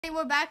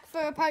We're back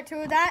for part 2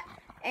 of that,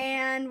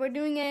 and we're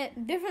doing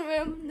it different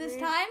room this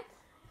time.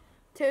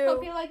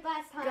 Hope you like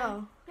last time.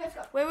 Go. Let's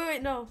go.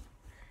 Wait, no.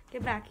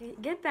 Get back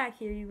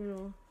here, you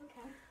little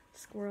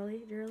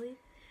squirrely, girly.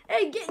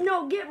 Hey, get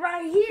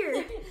right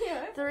here.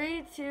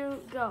 3, 2,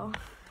 go.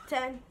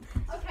 10.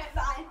 Okay,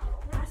 bye.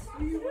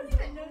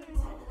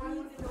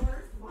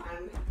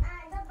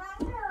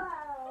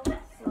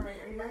 Sorry,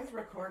 are you guys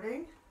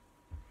recording?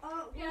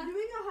 We're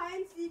doing a hide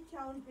and seek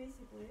challenge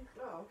basically.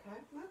 Oh, okay.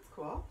 That's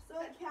cool. So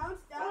it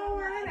counts down. Oh,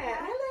 we're in it.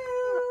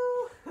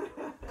 Hello.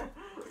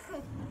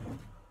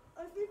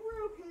 I think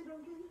we're okay,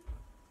 Duncan.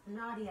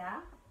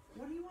 Nadia,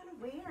 what do you want to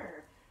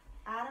wear?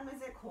 Adam,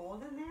 is it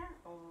cold in there?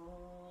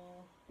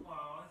 Oh.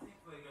 Well, I think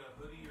like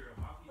a hoodie or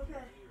a hockey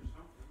jersey or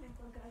something.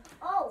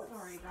 Oh,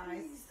 Sorry,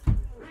 guys.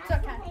 It's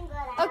okay.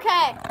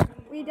 Okay,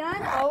 we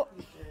done? Oh,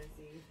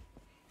 Jersey.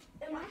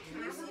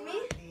 can you see me?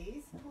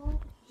 These cool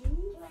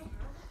jeans.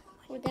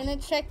 we're gonna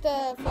check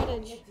the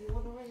footage. Do you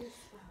want to wear your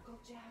sparkle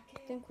I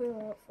jacket? think we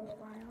were out for a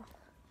while.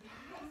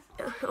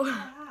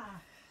 Yeah.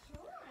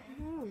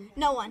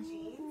 No one.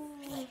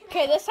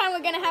 Okay, this time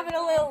we're gonna have it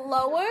a little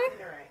lower. All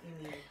right,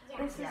 you need.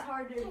 This is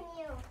harder.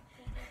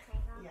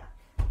 Yeah.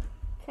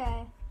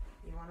 Okay,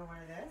 You want to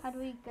wear this? how do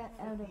we get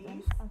out of this?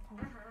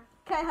 Okay.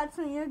 Okay,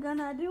 Hudson, you're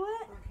gonna do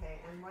it? Okay,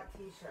 and what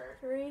t-shirt?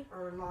 3,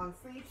 Or long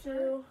sleeve 2,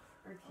 shirt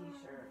or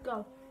t-shirt?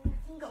 go.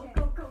 Go.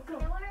 Can I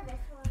wear this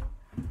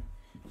one?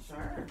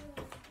 Sure.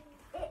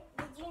 Did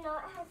you know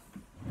it has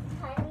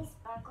tiny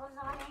sparkles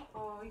on it?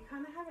 Oh, you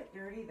kind of have it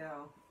dirty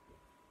though.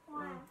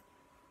 Why?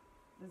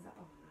 Is that,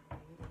 oh no,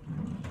 you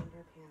didn't put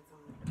underpants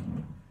on.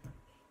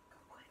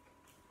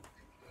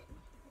 Okay,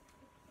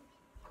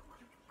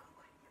 go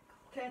quick.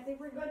 Okay, I think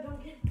we're good,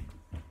 Duncan.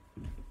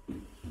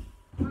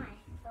 Why?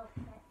 Go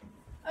quick.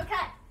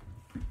 Okay.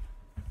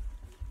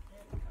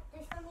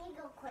 Just let me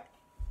go quick.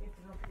 You have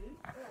to go pee?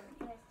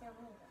 Just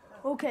let me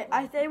go. Okay,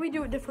 I say we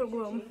do a different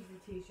room. Change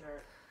the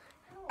t-shirt.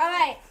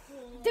 Alright,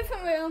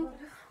 different room.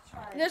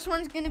 Try it. This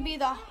one's gonna be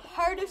the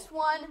hardest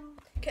one.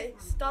 Okay,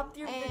 stop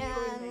your video.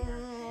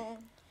 And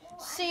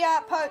see ya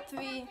at part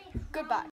 3. Goodbye.